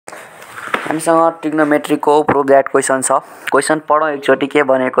हामीसँग ट्रिग्नोमेट्रीको prove that question छ। Question पढौं एकचोटी के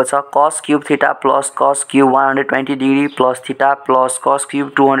भनेको छ cos cube theta plus cos cube 120 degree plus theta plus cos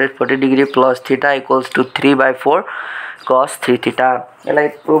cube 240 degree plus theta equals to 3/4 cos 3 theta. यसलाई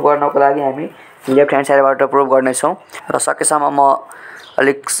prove गर्नको लागि हामी लेफ्ट ह्यान्ड साइडबाट प्रुभ गर्ने छौं र सकेसम्म म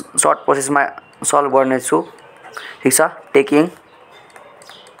अलिक सर्ट प्रोसेसमा सल्भ गर्ने छु। ठीक छ, taking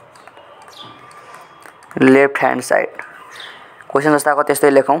left hand side question जस्ताको त्यस्तै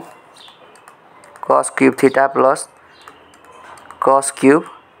लेखौं cos cube theta plus cos cube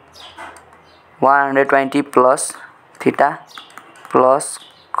 120 plus theta plus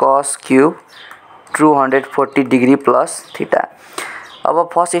cos cube 240 degree plus theta. अब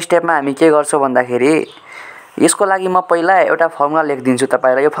फर्स्ट स्टेपमा हामी के गर्छौं भन्दाखेरि यसको लागि म पहिला एउटा फर्मुला लेखिदिन्छु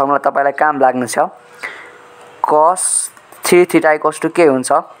तपाईलाई। यो फर्मुला तपाईलाई काम लाग्ने छ। cos 3 थीटा इक्वल्स टु के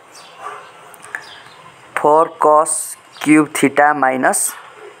हुन्छ 4 cos cube theta minus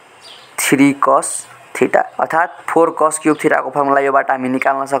 3 cos theta, अर्थात 4 cos क्यूब थीटा को फर्मुला योबाट हामी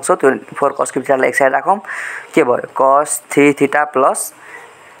निकाल्न सक्छौं। त्यो 4 cos क्यूब थीटा लाई एक साइड राखौं। के भयो cos 3 theta plus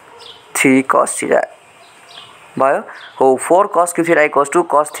 3 cos theta भयो। हो 4 cos cube theta equals to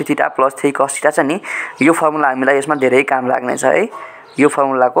cos 3 theta plus 3 cos theta छ नि, यो फर्मुला हामीलाई यसमा धेरै काम लाग्ने छ है। यो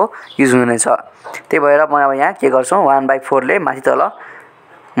फर्मुलाको युज हुने छ। त्यही भएर म अब यहाँ के गर्छु 1/4 ले माथि तल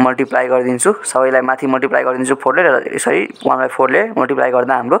मल्टिप्लाई गरिदिन्छु। सबैलाई माथि मल्टिप्लाई गरिदिन्छु 4 ले र यसरी 1/4 ले मल्टिप्लाई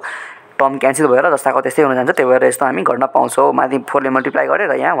गर्दा हाम्रो टर्म क्यान्सल भएर जस्ताको त्यस्तै हुन जान्छ। त्यही भएर यस्तो हामी गर्न पाउँछौं। माथि 4 ले मल्टिप्लाई गरे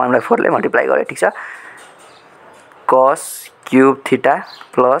र यहाँ 1/4 ले मल्टिप्लाई गरे। ठीक छ, cos cube theta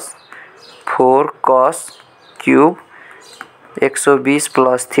plus 4 cos cube 120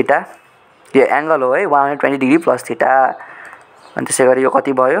 plus theta, यो एंगल हो है 120 डिग्री प्लस थीटा। अनि त्यसैगरी यो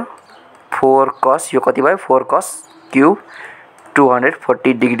कति भयो 4 cos, यो कति भयो 4 cos cube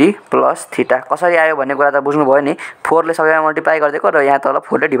 240 degree plus theta. कसरी आयो भन्ने कुरा त बुझ्नु भयो नि। 4 ले सबैमा मल्टिप्लाई गर्दिएको र यहाँ तल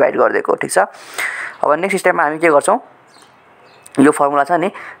 4 ले डिभाइड गर्दिएको। ठीक छ, अब नेक्स्ट स्टेपमा हामी के गर्छौं यो फर्मुला छ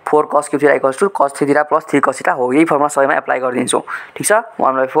नि 4 cos cube theta equals to cos 3 theta plus 3 cos theta हो। यही फर्मुला सबैमा एप्लाई गरिदिन्छौं। ठीक छ,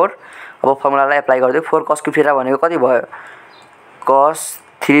 1/4 अब फर्मुलालाई एप्लाई गर्दियो। 4 cos क्यूब थीटा भनेको कति भयो cos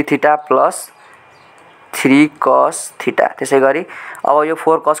 3 theta plus 3 cos theta. त्यसैगरी अब यो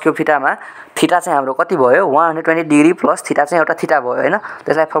 4 cos क्यूब थीटा मा थीटा चाहिँ हाम्रो कति भयो 120 डिग्री प्लस थीटा चाहिँ एउटा थीटा भयो हैन।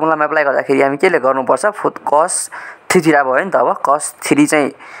 त्यसलाई फर्मुलामा एप्लाई गर्दाखेरि हामी केले गर्नुपर्छ cos 3 थीटा भयो नि त। अब cos 3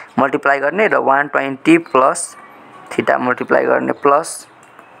 चाहिँ मल्टिप्लाई गर्ने र 120 प्लस थीटा मल्टिप्लाई गर्ने प्लस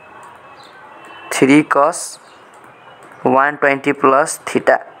 3 cos 120 प्लस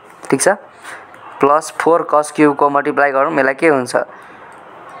थीटा। ठीक छ, प्लस 4 cos क्यूब को मल्टिप्लाई गरौँ, यसलाई के हुन्छ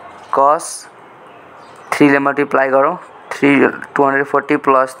cos 3 ले मल्टिप्लाई गरौँ 3 240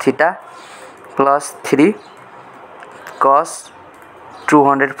 plus theta plus 3 cos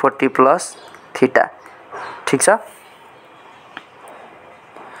 240 plus theta. ठीक छ,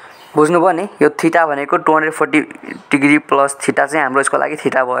 बुझ्नु भयो नि। यो थीटा भनेको 240 डिग्री प्लस थीटा चाहिँ हाम्रो यसको लागि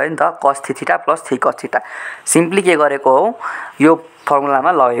थीटा भयो नि त, cos 3 theta plus 3 cos theta. Simply के गरेको हो यो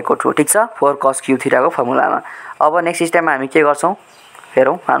फर्मुलामा लगेको छु। ठीक छ, 4 cos क्यूब थीटा को फर्मुलामा। अब नेक्स्ट स्टेपमा हामी के गर्छौं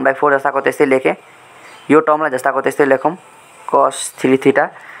हेरौं 1/4 जस्ताको त्यस्तै लेखे। यो टर्मलाई जस्ताको त्यस्तै लेखौं cos 3 थीटा,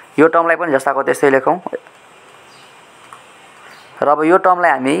 यो टर्मलाई पनि जस्ताको त्यस्तै लेखौं। र अब यो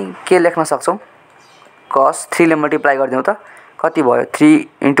टर्मलाई हामी के लेख्न सक्छौं cos 3 ले मल्टिप्लाई गर्दियौ त कति भयो 3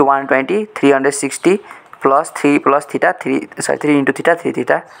 * 120 360 plus 3 plus theta 3 * theta 3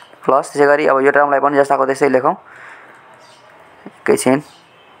 theta plus त्यसैगरी अब यो टर्मलाई पनि जस्ताको त्यस्तै लेखौं। एकैछिन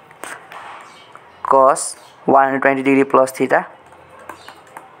cos 120 degree plus theta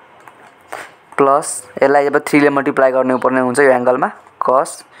plus यसलाई अब 3 ले मल्टिप्लाई गर्नुपर्ने हुन्छ यो एंगलमा cos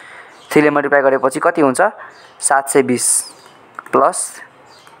 3 ले मल्टिप्लाई गरेपछि कति हुन्छ 720 प्लस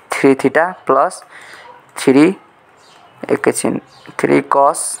 3 थीटा प्लस 3 एकैछिन 3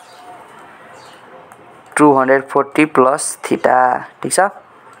 cos 240 प्लस थीटा। ठीक छ,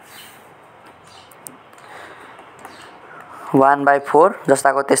 1/4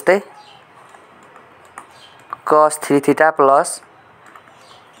 जस्ताको त्यस्तै cos 3 theta plus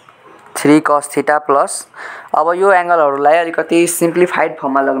 3 cos theta plus अब यो एंगलहरुलाई अलिकति सिम्प्लिफाइड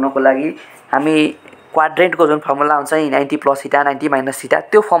फर्ममा लग्नको लागि हामी क्वाड्रेन्ट को जुन फर्मुला हुन्छ नि 90 प्लस थीटा 90 माइनस थीटा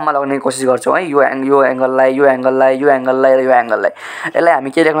त्यो फर्ममा लग्ने कोसिस गर्छौं है। यो एंगललाई यो एंगललाई यो एंगललाई र यो एंगललाई यसलाई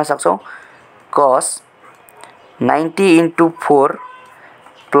हामी के लेख्न सक्छौं cos 90 * 4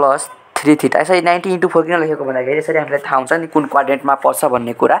 प्लस 3 थीटा। यसरी 90 * 4 किन लेखेको भन्दाखेरि यसरी हामीलाई थाहा हुन्छ नि कुन क्वाड्रेन्टमा पर्छ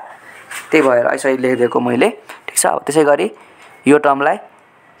भन्ने कुरा, त्यही भएर यसरी लेखिदिएको मैले। ठीक छ, त्यसैगरी यो टर्मलाई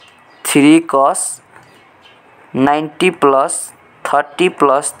 3 cos 90 प्लस 30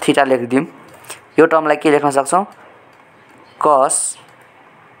 प्लस थीटा लेखिदियौं। यो टर्मलाई के लेख्न सक्छौं cos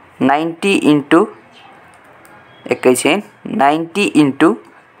 90 * एकैछिन 90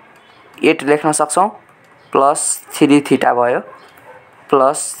 * 8 लेख्न सक्छौं प्लस 3 थीटा भयो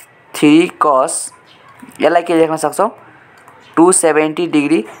प्लस 3 cos यसलाई के लेख्न सक्छौं 270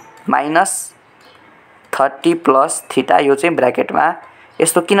 डिग्री माइनस 30 प्लस थीटा यो चाहिँ ब्र्याकेटमा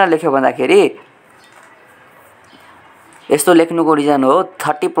यस्तो किन लेख्यो भन्दाखेरि यस्तो लेख्नुको रिजन हो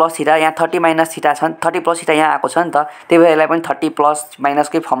 30 प्लस थीटा यहाँ 30 माइनस थीटा छन् 30 प्लस थीटा यहाँ आएको छ नि त त्यही भएर यसलाई पनि 30 प्लस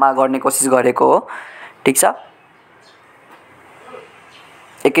माइनसकै फर्ममा गर्ने कोसिस गरेको हो ठीक छ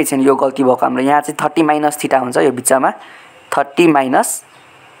एकैछिन यो गल्ती भएको हाम्रो यहाँ चाहिँ 30 माइनस थीटा हुन्छ यो बिचमा 30 माइनस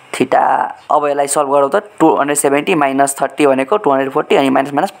थीटा अब यसलाई सल्भ गरौँ त 270 माइनस 30 भनेको 240 अनि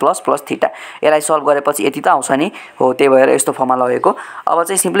minus minus plus plus theta यसलाई सल्भ गरेपछि यति त आउँछ नि हो त्यही भएर यस्तो फर्ममा लगेको अब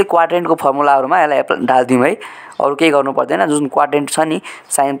चाहिँ सिम्पली क्वाड्रेन्टको फर्मुलाहरुमा यसलाई डाल्दियौ है अरु केही गर्नु पर्दैन जुन क्वाड्रेन्ट छ नि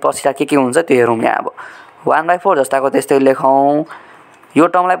sin प्लस थीटा के हुन्छ त्यो हेरौँ यहाँ अब 1/4 जस्ताको त्यस्तै लेखौँ यो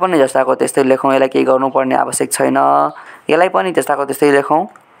टर्मलाई पनि जस्ताको त्यस्तै लेखौँ यसलाई केही गर्नु पर्ने आवश्यक छैन यसलाई पनि जस्ताको त्यस्तै लेखौँ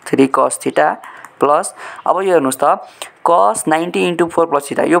 3 cos थीटा प्लस अब यो हेर्नुस् त cos 90 * 4 +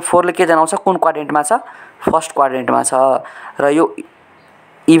 थीटा यो 4 ले के जनाउँछ कुन क्वाड्रेन्टमा छ फर्स्ट क्वाड्रेन्टमा छ र यो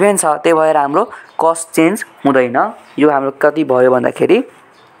इभेन छ त्यही भएर हाम्रो cos चेन्ज हुँदैन यो हाम्रो कति भयो भन्दाखेरि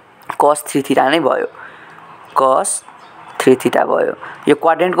cos 3 थीटा नै भयो cos 3 थीटा भयो यो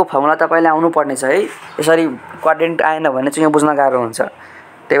क्वाड्रेन्टको फर्मुला तपाईले आउनु पर्ने छ है यसरी क्वाड्रेन्ट आएन भने चाहिँ यो बुझ्न गाह्रो हुन्छ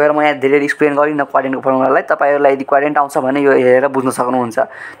त्यही भएर म यहाँ धेरै एक्सप्लेन गरिन क्वाड्रेन्टको फर्मुलालाई तपाईहरुलाई यदि क्वाड्रेन्ट आउँछ भने यो हेरेर बुझ्न सक्नुहुन्छ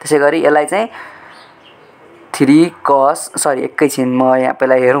त्यसैगरी यसलाई चाहिँ 3 cos एकैछिन म यहाँ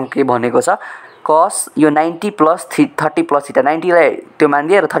पहिला हेरौँ के भनेको छ cos यो 90 प्लस 30 प्लस थीटा 90 लाई त्यो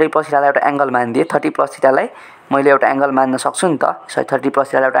मान्दिए र 30 प्लस थीटालाई एउटा एंगल मान्दिए 30 प्लस थीटालाई मैले एउटा एंगल मान्न सक्छु नि त 30 प्लस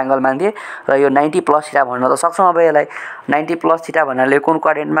थीटालाई एउटा एंगल मान्दिए र यो 90 प्लस थीटा भन्न त सक्छौं अब यसलाई 90 प्लस थीटा भन्नाले कुन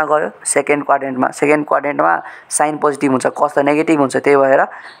क्वाड्रेन्टमा गयो सेकेन्ड क्वाड्रेन्टमा साइन पोजिटिभ हुन्छ cos त नेगेटिभ हुन्छ त्यही भएर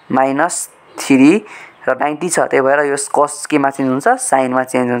 -3 र 90 छ त्यही भएर यो cos केमा चेन्ज हुन्छ साइनमा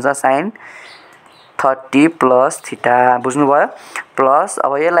चेन्ज हुन्छ साइन 30 प्लस थीटा बुझ्नु भयो प्लस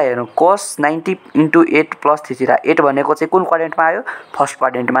अब यसलाई हेरौँ cos 90 * 8 प्लस 3 थीटा 8 भनेको चाहिँ कुन क्वाड्रेन्टमा आयो फर्स्ट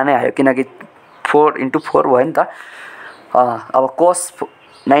क्वाड्रेन्टमा नै आयो किनकि 4 * 4 भयो नि त अब cos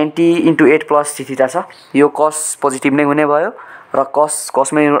 90 * 8 प्लस 3 थीटा छ यो cos पोजिटिभ नै हुने भयो र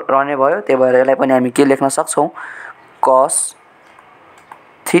cos मै रहने भयो त्यही भएर यसलाई पनि हामी के लेख्न सक्छौं cos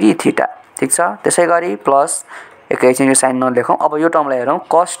 3 थीटा ठीक छ त्यसैगरी प्लस एकैछिन यो साइन नलेखौं अब यो टर्मलाई हेरौँ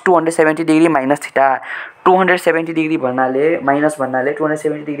cos 270 degree minus theta 270 degree भन्नाले माइनस भन्नाले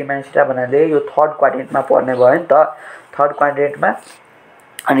 270 डिग्री माइनस थीटा भन्नाले यो थर्ड क्वाड्रेन्टमा पर्ने भयो नि त थर्ड क्वाड्रेन्टमा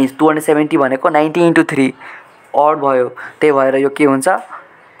अनि 270 भनेको 90 * 3 अड भयो त्यही भएर यो के हुन्छ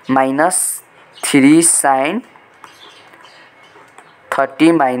 -3 sin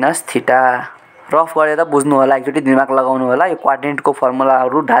 30 माइनस थीटा रफ गरेर बुझ्नु होला एकचोटी दिमाग लगाउनु होला यो क्वाड्रेन्टको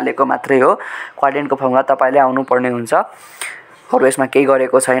फर्मुलाहरु ढालेको मात्रै हो क्वाड्रेन्टको फर्मुला तपाईले आउनु पर्ने हुन्छ अरु यसमा केही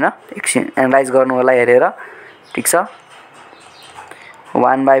गरेको छैन एकछिन एनालाइज गर्नु होला हेरेर ठीक छ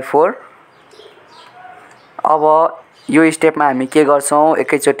 1/4 अब यो स्टेपमा हामी के गर्छौं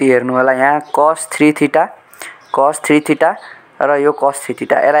एकैचोटी हेर्नु होला यहाँ cos 3 थीटा र यो cos 3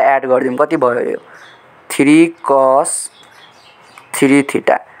 थीटा यसलाई एड गर्दियौं कति भयो यो 3 cos 3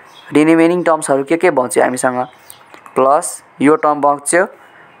 थीटा रिमेनिङ टर्म्सहरु के बच्यो हामीसँग प्लस यो टर्म बच्यो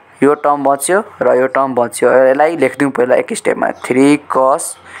र यो टर्म बच्यो यसलाई लेख्दियौ पहिला एक स्टेपमा 3 cos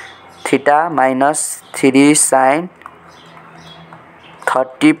theta minus 3 sin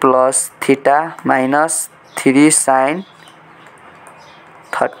 30 plus theta minus 3 sin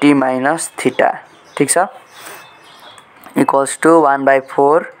 30 minus theta ठीक छ इक्वल्स टु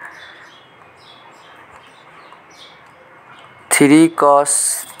 1/4 3 cos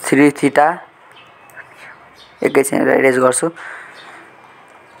 3 थीटा एकैछिन इरेज गर्छु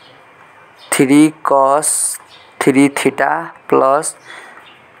 3 cos 3 theta plus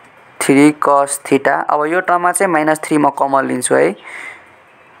 3 cos theta अब यो टर्ममा चाहिँ -3 म कमन लिन्छु है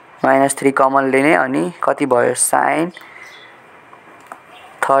 -3 कमन लिने अनि कति भयो sin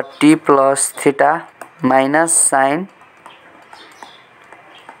 30 plus theta minus sin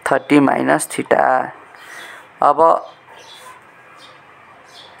 30 minus theta अब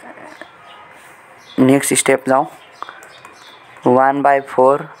नेक्स्ट स्टेप जाऊ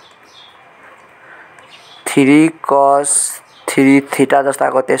 1/4 3 cos 3 थीटा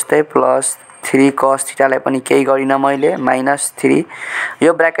जस्ताको त्यस्तै प्लस 3 cos थीटालाई पनि केही गरिन मैले -3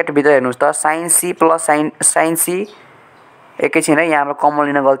 यो ब्र्याकेट भित्र हेर्नुस् त sin c plus sin c एकैछिन है यहाँ हाम्रो कमन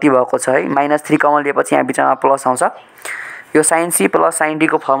लिन गल्ती भएको छ है -3 कमन लिएपछि यहाँ बिचमा प्लस आउँछ यो sin c plus sin d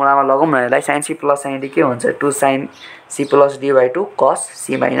को फर्मुलामा लगाउँ न यसलाई sin c plus sin d के हुन्छ 2 sin c plus d/2 cos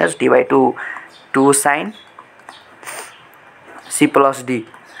c minus d/2 2 sin c plus d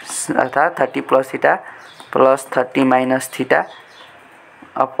अर्थात 30 plus theta plus 30 minus theta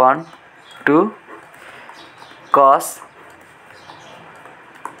upon 2 cos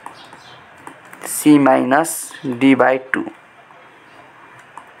c minus d by 2.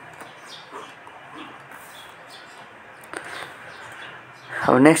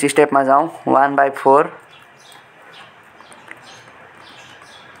 अब next स्टेपमा जाउँ 1/4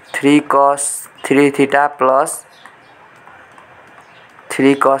 3 cos 3 theta plus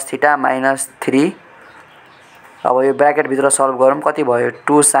 3 cos theta minus 3. अब यो bracket भित्र solve गरौँ कति भयो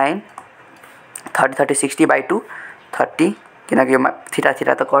 2 sin 30 30 60/2 30 किनकि यो थीटा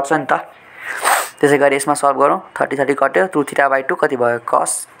थीटा त कट्छ नि त त्यसैगरी यसमा सल्भ गरौँ 30 30 कट्यो 2 theta/2 कति भयो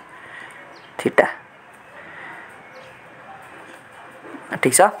cos theta.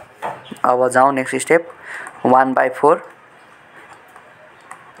 ठीक छ अब जाउँ next step 1/4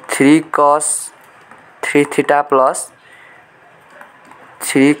 3 cos 3 theta plus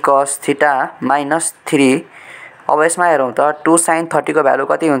 3 cos theta minus 3. अब यसमा हेरौँ त 2 sin 30 को भ्यालु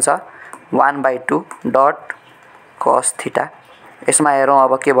कति हुन्छ 1/2 डट cos theta. यसमा हेरौँ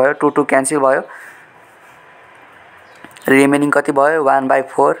अब के भयो 2 2 क्यान्सल भयो रिमेनिङ कति भयो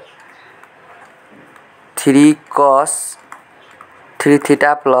 1/4 3 cos 3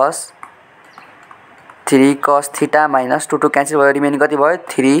 theta plus 3 cos theta minus 2 2 cancel भयो रिमेनिङ कति भयो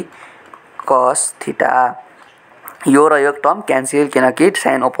 3 cos theta. यो र यो टर्म क्यान्सल किनकि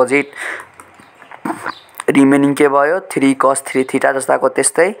साइन अपोजिट रिमेनिङ के भयो 3 cos 3 theta जस्ताको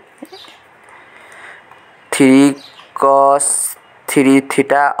त्यस्तै 3 cos 3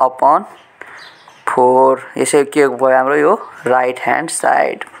 theta upon 4. यसै के भयो हाम्रो यो राइट ह्यान्ड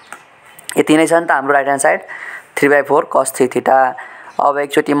साइड. यति नै छ नि त हाम्रो right hand side 3/4 cos 3 theta. अब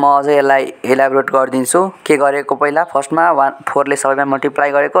एकचोटि म अझै यसलाई एलाबोरेट गरिदिन्छु के गरेको पहिला फर्स्टमा 4 ले सबैमा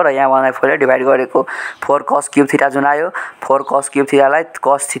मल्टिप्लाई गरेको र यहाँ 1/4 ले डिभाइड गरेको 4 cos क्यूब थीटा जुन आयो 4 cos cube theta lie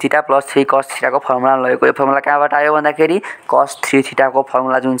cos 3 theta plus 3 cos theta को फर्मुला लगेको. यो फर्मुला कहाँबाट आयो भन्दाखेरि cos 3 थीटा को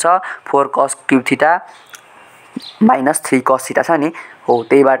फर्मुला जुन छ 4 cos cube theta minus 3 cos theta छ नि हो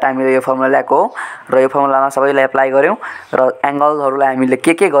त्यहीबाट हामीले यो फर्मुला ल्याएको हो र यो फर्मुलामा सबैलाई एप्लाई गर्यौं र एंगलहरुलाई हामीले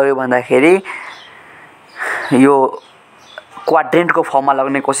के गर्यौं भन्दाखेरि यो क्वाड्रेन्टको फर्ममा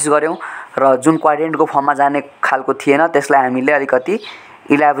लग्ने कोसिस गर्यौं र जुन क्वाड्रेन्टको फर्ममा जाने खालको थिएन त्यसलाई हामीले अलिकति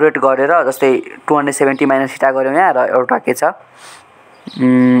इलाबोरेट गरेर जस्तै 270 माइनस थीटा गर्यौं यहाँ र एउटा के छ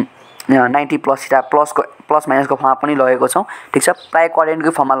 90 प्लस थीटा प्लस माइनसको फर्ममा पनि लगेको छौं. ठीक छ प्राय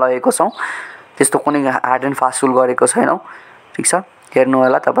क्वाड्रेन्टको फर्ममा लगेको छौं त्यस्तो कुनै हार्ड एन्ड फास्ट रुल गरेको छैनौं. ठीक छ हेर्नु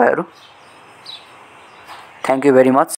होला तपाईहरु. Thank you very much.